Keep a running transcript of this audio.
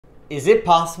Is it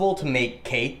possible to make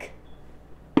cake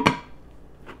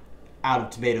out of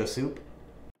tomato soup?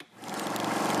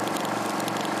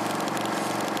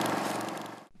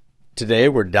 Today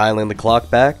we're dialing the clock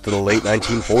back to the late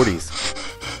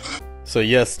 1940s. So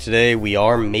yes, today we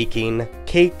are making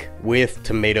cake with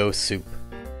tomato soup.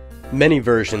 Many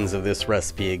versions of this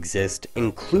recipe exist,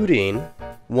 including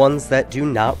ones that do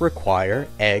not require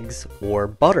eggs or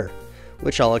butter,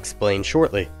 which I'll explain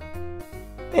shortly.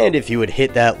 And if you would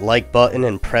hit that like button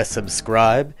and press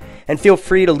subscribe, and feel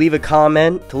free to leave a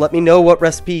comment to let me know what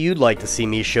recipe you'd like to see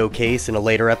me showcase in a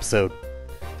later episode.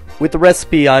 With the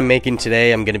recipe I'm making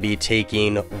today, I'm going to be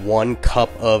taking 1 cup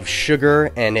of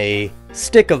sugar and a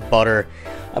stick of butter.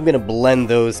 I'm going to blend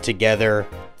those together,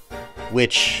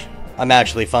 which I'm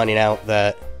actually finding out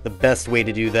that the best way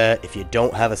to do that, if you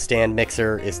don't have a stand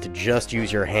mixer, is to just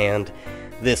use your hand.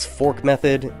 This fork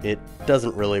method, it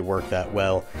doesn't really work that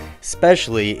well,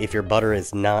 especially if your butter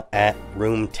is not at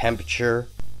room temperature.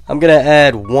 I'm going to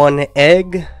add 1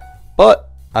 egg,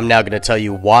 but I'm now going to tell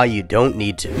you why you don't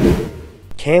need to.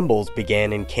 Campbell's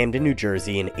began in Camden, New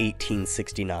Jersey in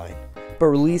 1869, but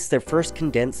released their first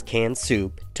condensed canned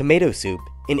soup, tomato soup,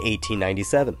 in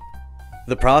 1897.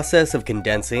 The process of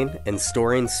condensing and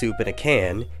storing soup in a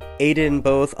can aided in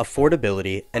both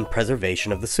affordability and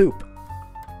preservation of the soup.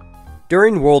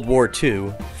 During World War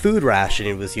II, food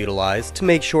rationing was utilized to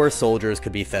make sure soldiers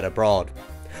could be fed abroad.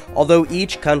 Although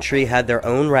each country had their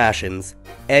own rations,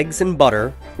 eggs and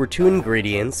butter were 2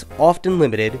 ingredients often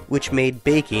limited, which made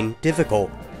baking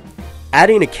difficult.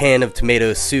 Adding a can of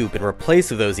tomato soup in replace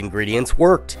of those ingredients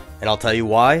worked, and I'll tell you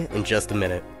why in just a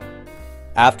minute.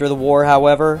 After the war,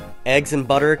 however, eggs and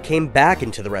butter came back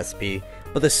into the recipe,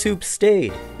 but the soup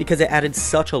stayed because it added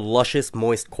such a luscious,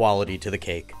 moist quality to the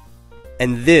cake.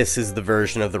 And this is the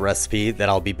version of the recipe that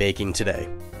I'll be baking today.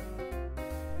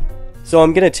 So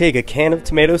I'm going to take a can of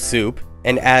tomato soup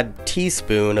and add a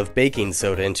teaspoon of baking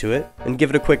soda into it and give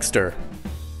it a quick stir.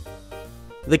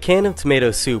 The can of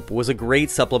tomato soup was a great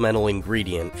supplemental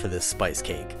ingredient for this spice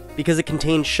cake because it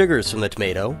contained sugars from the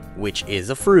tomato, which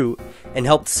is a fruit, and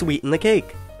helped sweeten the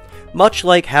cake. Much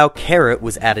like how carrot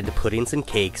was added to puddings and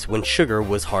cakes when sugar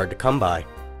was hard to come by.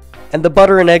 And the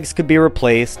butter and eggs could be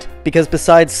replaced because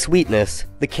besides sweetness,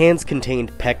 the cans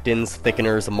contained pectins,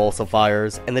 thickeners,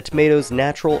 emulsifiers, and the tomato's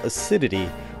natural acidity,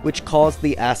 which caused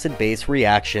the acid-base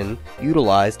reaction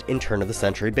utilized in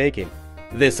turn-of-the-century baking.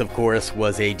 This, of course,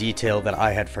 was a detail that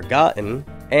I had forgotten,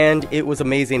 and it was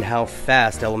amazing how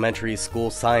fast elementary school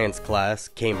science class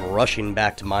came rushing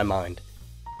back to my mind.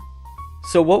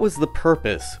 So what was the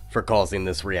purpose for causing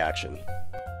this reaction?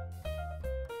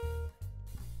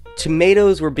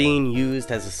 Tomatoes were being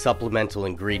used as a supplemental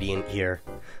ingredient here,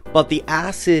 but the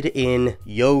acid in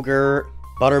yogurt,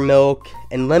 buttermilk,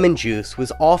 and lemon juice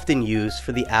was often used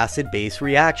for the acid-base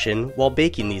reaction while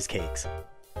baking these cakes.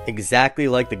 Exactly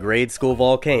like the grade school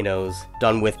volcanoes,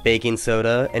 done with baking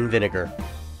soda and vinegar.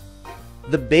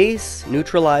 The base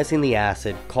neutralizing the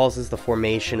acid causes the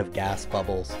formation of gas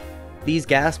bubbles. These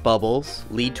gas bubbles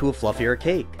lead to a fluffier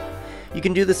cake. You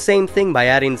can do the same thing by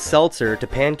adding seltzer to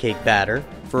pancake batter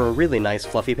for a really nice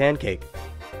fluffy pancake.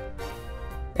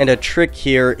 And a trick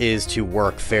here is to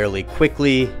work fairly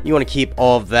quickly. You want to keep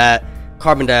all of that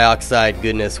carbon dioxide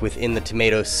goodness within the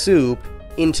tomato soup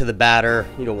into the batter.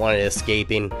 You don't want it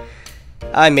escaping.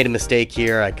 I made a mistake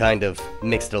here. I kind of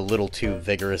mixed it a little too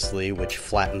vigorously, which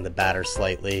flattened the batter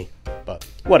slightly, but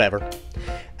whatever.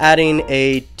 Adding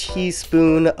a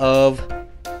teaspoon of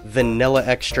vanilla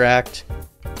extract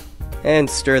and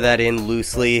stir that in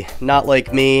loosely, not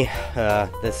like me.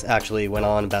 This actually went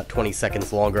on about 20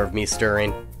 seconds longer of me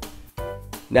stirring.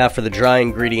 Now for the dry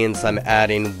ingredients, I'm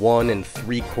adding 1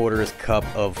 3/4 cup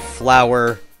of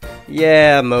flour.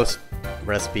 Yeah, most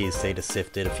recipes say to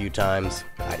sift it a few times.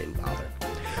 I didn't bother.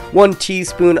 1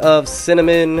 teaspoon of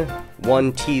cinnamon,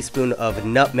 1 teaspoon of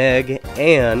nutmeg,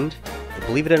 and,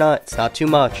 believe it or not, it's not too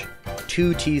much,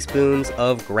 2 teaspoons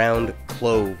of ground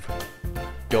clove.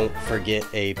 Don't forget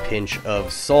a pinch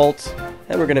of salt,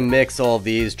 and we're going to mix all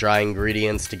these dry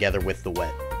ingredients together with the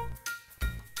wet.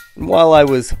 And while I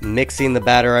was mixing the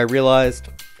batter, I realized,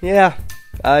 yeah,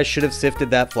 I should have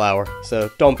sifted that flour,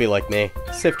 so don't be like me,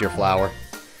 sift your flour.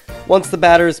 Once the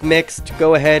batter is mixed,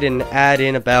 go ahead and add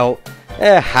in about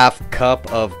a half cup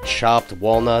of chopped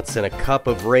walnuts and a cup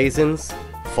of raisins.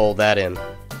 Fold that in.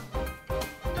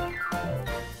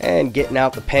 And getting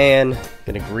out the pan,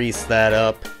 gonna grease that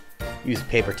up. Use a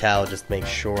paper towel just to make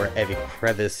sure every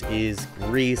crevice is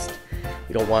greased.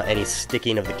 We don't want any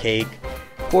sticking of the cake.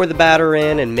 Pour the batter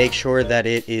in and make sure that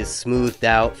it is smoothed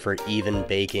out for even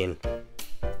baking.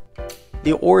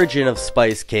 The origin of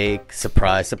spice cake,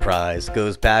 surprise surprise,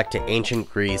 goes back to ancient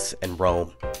Greece and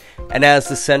Rome. And as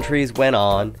the centuries went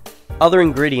on, other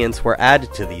ingredients were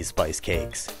added to these spice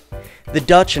cakes. The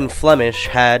Dutch and Flemish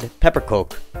had peppercorn,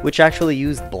 which actually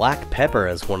used black pepper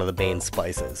as one of the main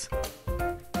spices.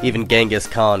 Even Genghis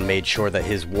Khan made sure that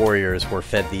his warriors were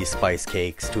fed these spice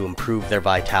cakes to improve their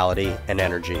vitality and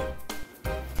energy.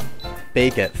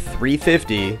 Bake at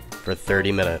 350 for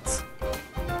 30 minutes.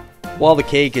 While the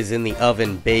cake is in the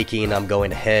oven baking, I'm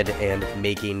going ahead and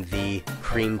making the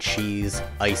cream cheese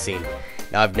icing.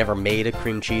 Now, I've never made a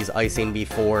cream cheese icing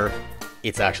before.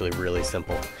 It's actually really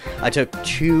simple. I took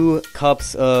 2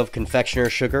 cups of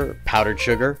confectioner's sugar, powdered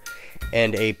sugar,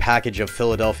 and a package of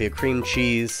Philadelphia cream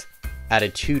cheese,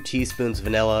 added 2 teaspoons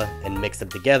vanilla, and mixed them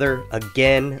together.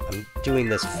 Again, I'm doing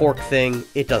this fork thing.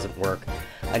 It doesn't work.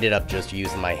 I ended up just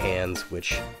using my hands,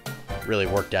 which really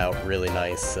worked out really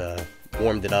nice.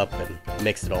 Warmed it up and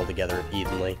mixed it all together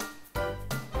evenly.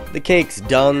 The cake's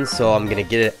done, so I'm gonna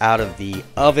get it out of the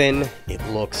oven. It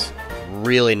looks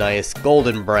really nice,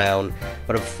 golden brown,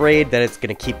 but I'm afraid that it's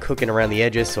gonna keep cooking around the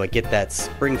edges, so I get that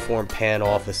springform pan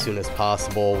off as soon as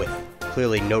possible with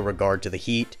clearly no regard to the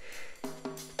heat.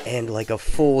 And like a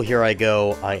fool, here I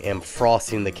go, I am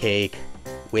frosting the cake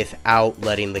without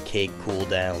letting the cake cool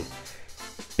down.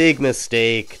 Big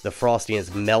mistake, the frosting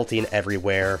is melting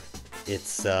everywhere.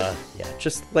 It's, yeah,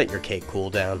 just let your cake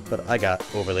cool down, but I got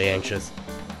overly anxious.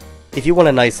 If you want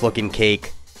a nice looking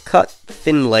cake, cut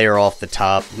thin layer off the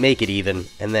top, make it even,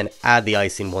 and then add the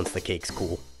icing once the cake's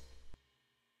cool.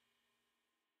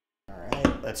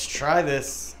 Alright, let's try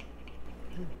this.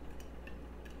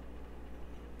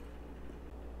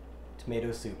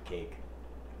 Tomato soup cake.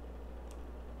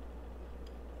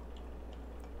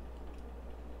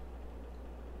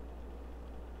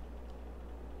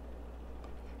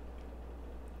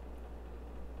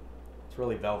 It's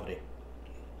really velvety.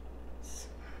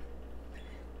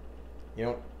 You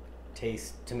don't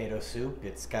taste tomato soup.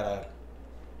 It's got a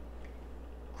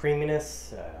creaminess,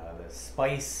 the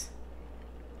spice.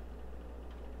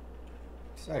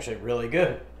 It's actually really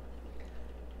good.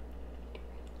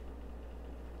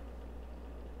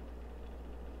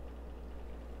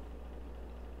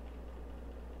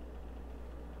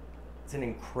 It's an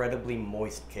incredibly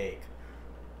moist cake.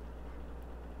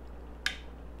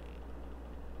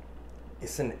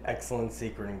 It's an excellent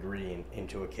secret ingredient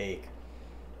into a cake.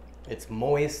 It's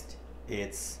moist,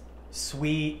 it's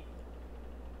sweet,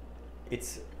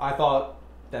 I thought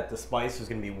that the spice was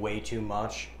gonna be way too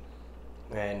much,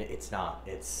 and it's not.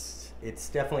 It's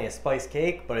definitely a spice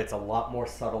cake, but it's a lot more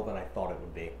subtle than I thought it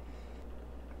would be.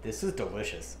 This is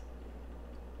delicious.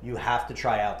 You have to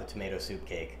try out the tomato soup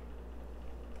cake.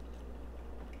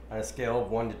 On a scale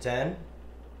of 1 to 10,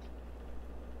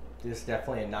 this is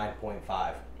definitely a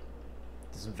 9.5.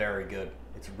 This is very good.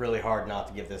 It's really hard not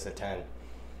to give this a 10.